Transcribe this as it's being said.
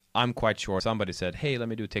I'm quite sure somebody said, hey, let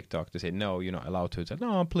me do TikTok. They say, no, you're not allowed to. It's like,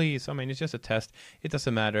 no, please. I mean, it's just a test. It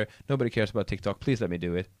doesn't matter. Nobody cares about TikTok. Please let me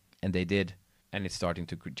do it. And they did. And it's starting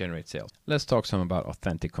to generate sales. Let's talk some about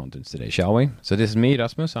authentic content today, shall we? So this is me,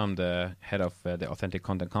 Rasmus. I'm the head of the Authentic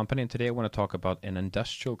Content Company. And today I want to talk about an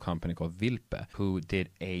industrial company called Vilpe, who did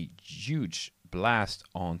a huge blast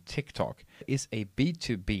on TikTok. It's a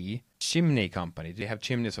B2B chimney company. They have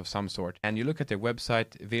chimneys of some sort. And you look at their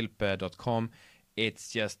website, vilpe.com.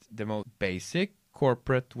 It's just the most basic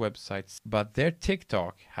corporate websites, but their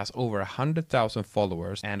TikTok has over 100,000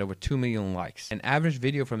 followers and over 2 million likes. An average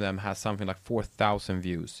video from them has something like 4,000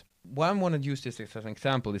 views. Why I want to use this as an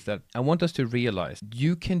example is that I want us to realize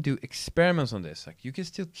you can do experiments on this. Like, you can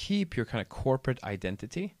still keep your kind of corporate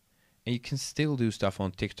identity and you can still do stuff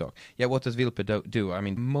on TikTok. Yeah, what does Vilpe do? I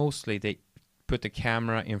mean, mostly they put the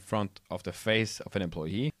camera in front of the face of an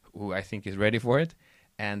employee who I think is ready for it,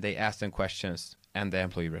 and they ask them questions and the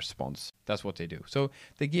employee responds. That's what they do. So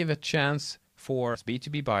they give a chance for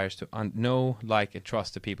B2B buyers to know, like, and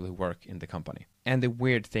trust the people who work in the company. And the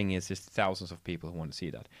weird thing is there's thousands of people who want to see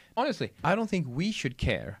that. Honestly, I don't think we should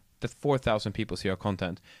care that 4,000 people see our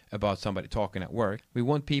content about somebody talking at work. We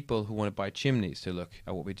want people who want to buy chimneys to look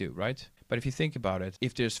at what we do, right? But if you think about it,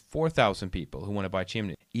 if there's 4,000 people who want to buy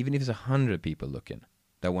chimneys, even if there's 100 people looking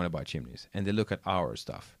that want to buy chimneys, and they look at our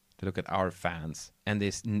stuff, they look at our fans, and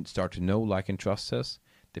they start to know, like, and trust us,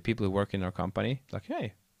 the people who work in our company, like,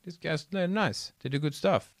 hey, these guys, they're nice. They do good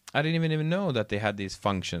stuff. I didn't even know that they had these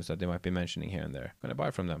functions that they might be mentioning here and there. I'm going to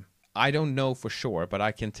buy from them. I don't know for sure, but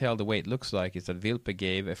I can tell the way it looks like is that Vilpe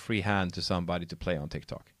gave a free hand to somebody to play on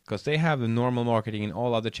TikTok. Because they have the normal marketing in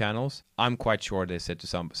all other channels. I'm quite sure they said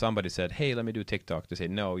to somebody said, hey, let me do TikTok. They say,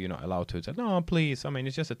 no, you're not allowed to. It's like, no, please. I mean,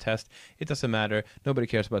 it's just a test. It doesn't matter. Nobody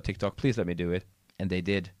cares about TikTok. Please let me do it. And they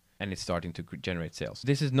did. And it's starting to generate sales.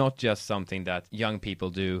 This is not just something that young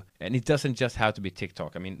people do. And it doesn't just have to be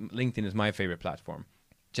TikTok. I mean, LinkedIn is my favorite platform.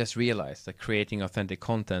 Just realize that creating authentic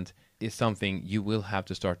content is something you will have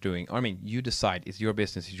to start doing. I mean, you decide, it's your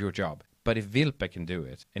business, it's your job. But if Vilpe can do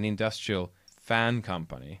it, an industrial fan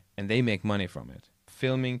company, and they make money from it,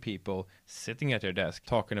 filming people sitting at their desk,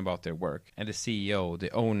 talking about their work, and the CEO,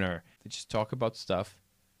 the owner, they just talk about stuff.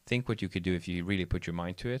 Think what you could do if you really put your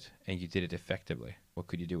mind to it and you did it effectively. What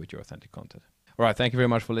could you do with your authentic content? All right, thank you very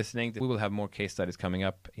much for listening. We will have more case studies coming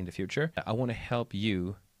up in the future. I want to help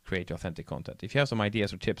you create authentic content. If you have some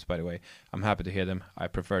ideas or tips, by the way, I'm happy to hear them. I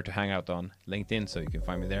prefer to hang out on LinkedIn, so you can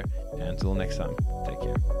find me there. And until next time, take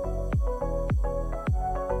care.